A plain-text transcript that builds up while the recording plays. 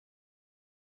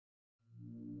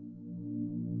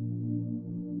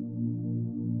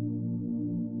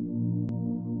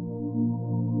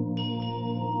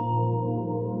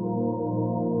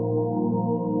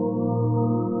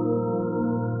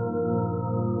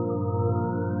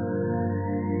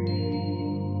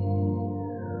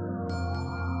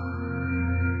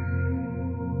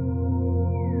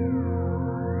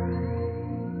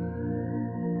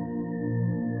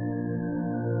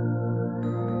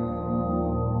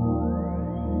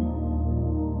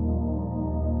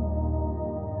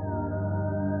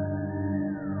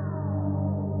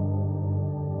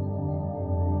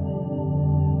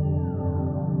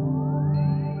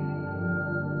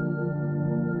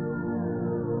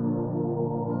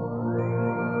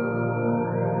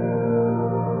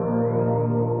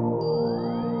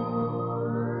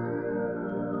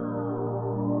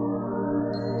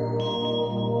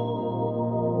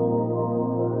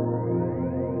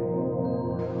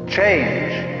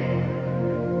change,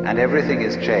 and everything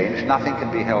is changed, nothing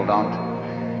can be held on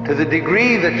to the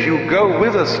degree that you go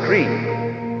with a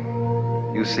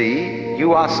stream, you see,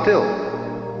 you are still.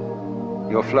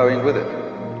 You're flowing with it.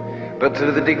 But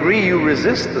to the degree you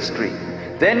resist the stream,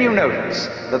 then you notice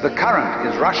that the current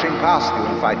is rushing past you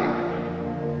and fighting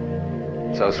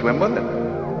you. So swim with it.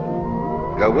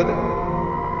 Go with it.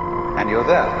 And you're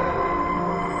there.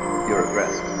 You're at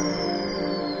rest.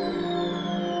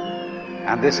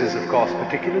 And this is, of course,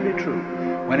 particularly true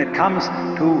when it comes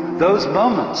to those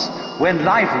moments when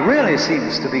life really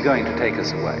seems to be going to take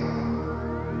us away.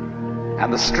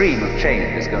 And the stream of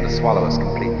change is going to swallow us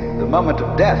completely. The moment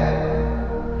of death.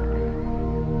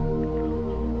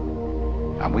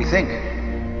 And we think,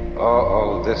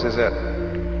 oh, this is it.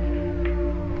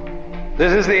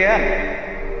 This is the end.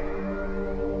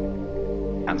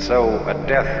 And so at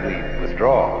death we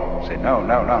withdraw. Say, no,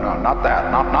 not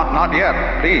that. Not yet,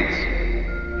 please.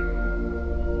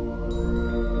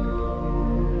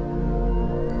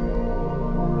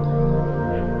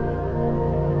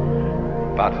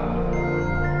 But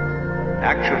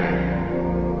actually,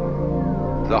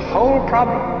 the whole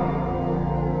problem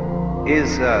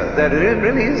is that there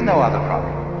really is no other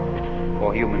problem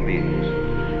for human beings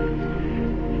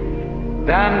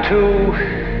than to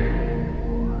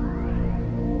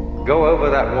go over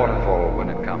that waterfall when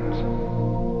it comes.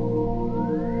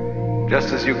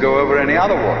 Just as you go over any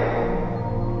other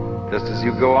waterfall. Just as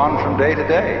you go on from day to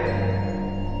day.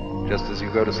 Just as you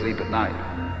go to sleep at night.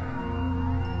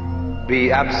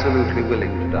 Be absolutely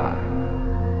willing to die.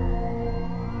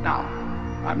 Now,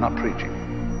 I'm not preaching.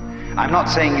 I'm not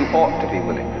saying you ought to be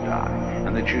willing to die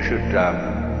and that you should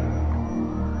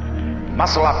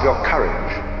muscle up your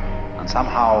courage and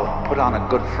somehow put on a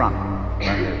good front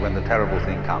when the terrible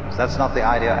thing comes. That's not the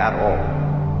idea at all.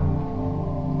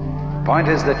 The point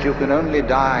is that you can only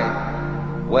die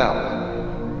well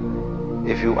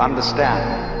if you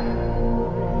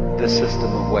understand this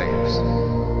system of waves.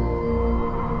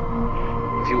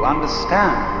 If you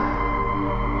understand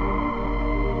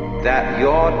that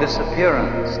your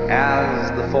disappearance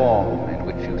as the form in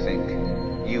which you think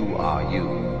you are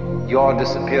you, your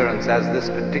disappearance as this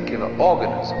particular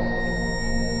organism,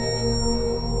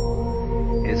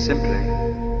 is simply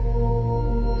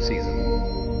seasonal.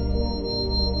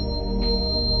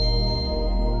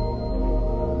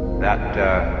 That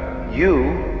you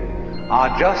are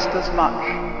just as much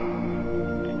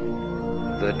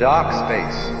the dark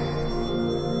space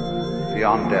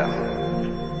beyond death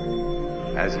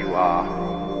as you are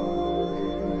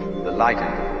the light in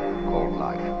it called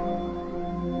life.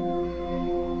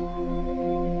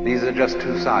 These are just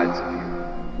two sides of you.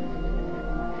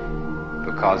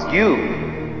 Because you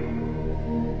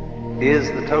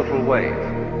is the total wave.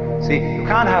 See, you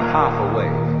can't have half a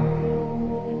wave.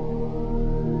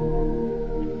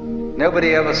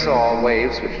 Nobody ever saw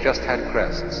waves which just had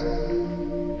crests.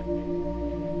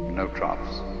 No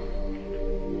troughs.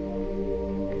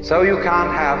 So you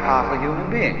can't have half a human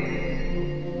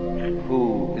being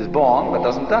who is born but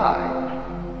doesn't die.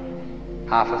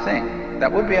 Half a thing.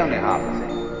 That would be only half a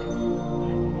thing.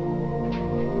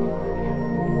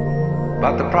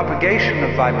 But the propagation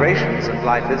of vibrations, and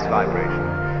life is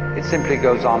vibration, it simply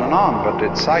goes on and on, but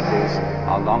its cycles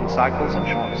are long cycles and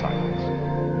short cycles.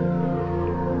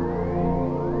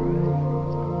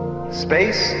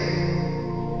 Space,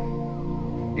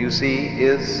 you see,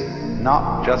 is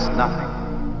not just nothing.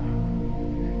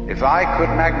 If I could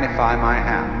magnify my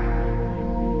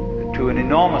hand to an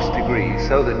enormous degree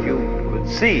so that you could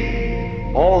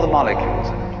see all the molecules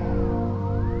in it,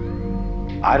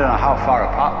 I don't know how far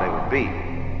apart they would be,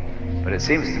 but it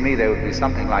seems to me they would be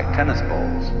something like tennis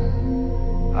balls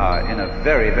in a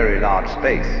very, very large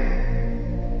space.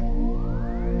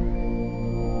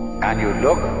 And you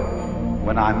look,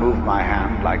 when I move my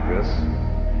hand like this,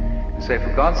 and say,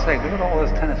 for God's sake, look at all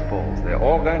those tennis balls. They're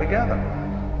all going together.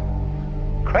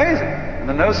 Crazy. And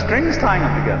there are no strings tying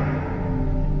them together.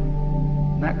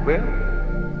 Isn't that queer?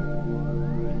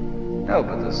 No,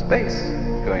 but there's space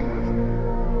going with them.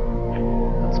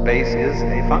 And space is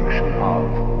a function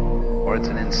of, or it's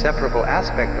an inseparable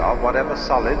aspect of, whatever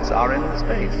solids are in the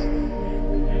space.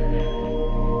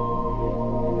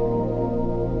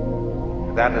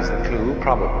 That is the clue,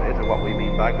 probably, to what we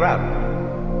mean by gravity.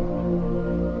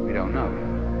 We don't know.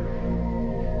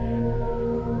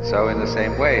 So in the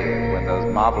same way, when those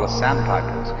marvelous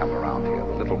sandpipers come around here,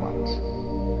 the little ones,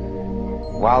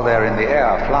 while they're in the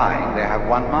air flying, they have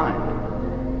one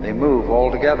mind. They move all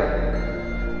together.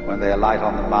 When they alight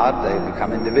on the mud, they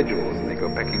become individuals and they go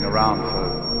pecking around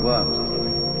for worms or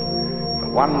something.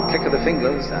 But one click of the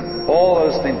fingers and all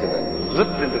those things are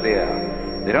zipped into the air.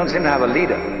 They don't seem to have a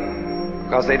leader,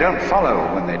 because they don't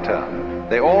follow when they turn.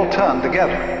 They all turn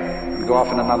together and go off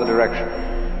in another direction.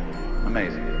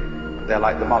 Amazing. They're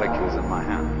like the molecules in my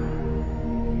hand.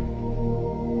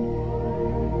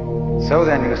 So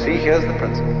then, you see, here's the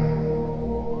principle.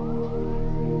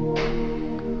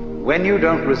 When you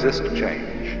don't resist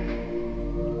change,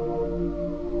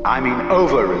 I mean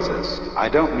over-resist, I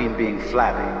don't mean being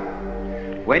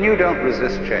flabby. When you don't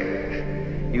resist change,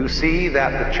 you see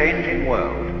that the changing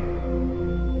world,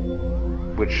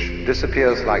 which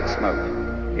disappears like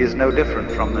smoke, is no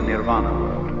different from the nirvana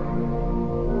world.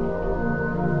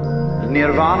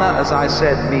 Nirvana, as I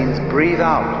said, means breathe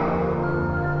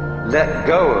out. Let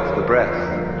go of the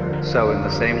breath. So in the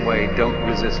same way, don't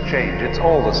resist change. It's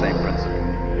all the same principle.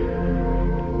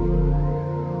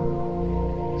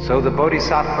 So the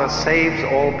Bodhisattva saves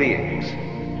all beings,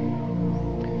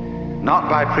 not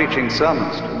by preaching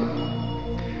sermons to them,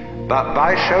 but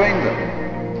by showing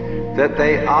them that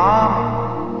they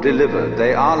are delivered,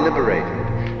 they are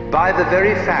liberated by the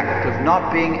very fact of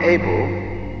not being able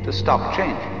to stop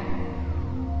changing.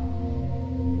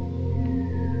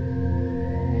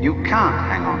 You can't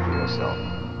hang on to yourself.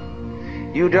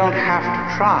 You don't have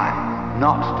to try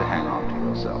not to hang on to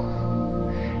yourself.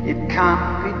 It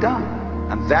can't be done,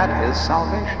 and that is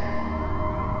salvation.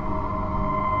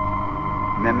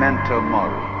 Memento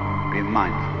mori, be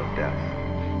mindful of death.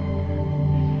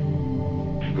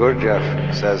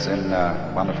 Gurdjieff says in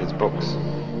one of his books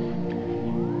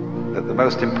that the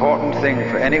most important thing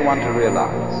for anyone to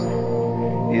realize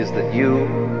is that you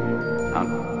and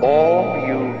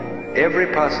every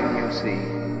person you see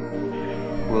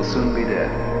will soon be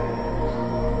dead.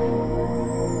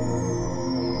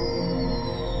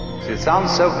 See, it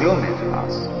sounds so gloomy to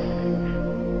us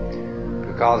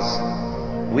because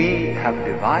we have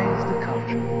devised a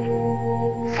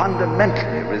culture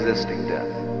fundamentally resisting death.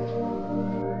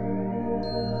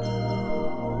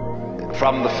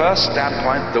 From the first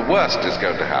standpoint, the worst is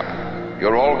going to happen.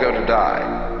 You're all going to die.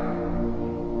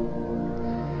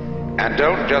 And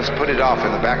don't just put it off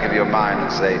in the back of your mind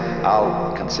and say,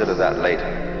 I'll consider that later.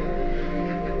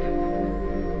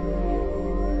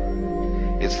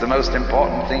 It's the most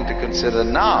important thing to consider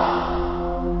now,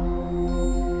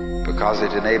 because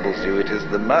it enables you, it is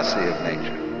the mercy of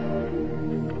nature,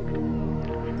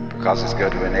 because it's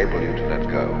going to enable you to let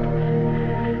go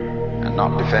and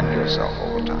not defend yourself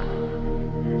all the time.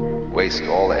 Waste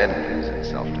all the energies in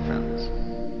self-defense.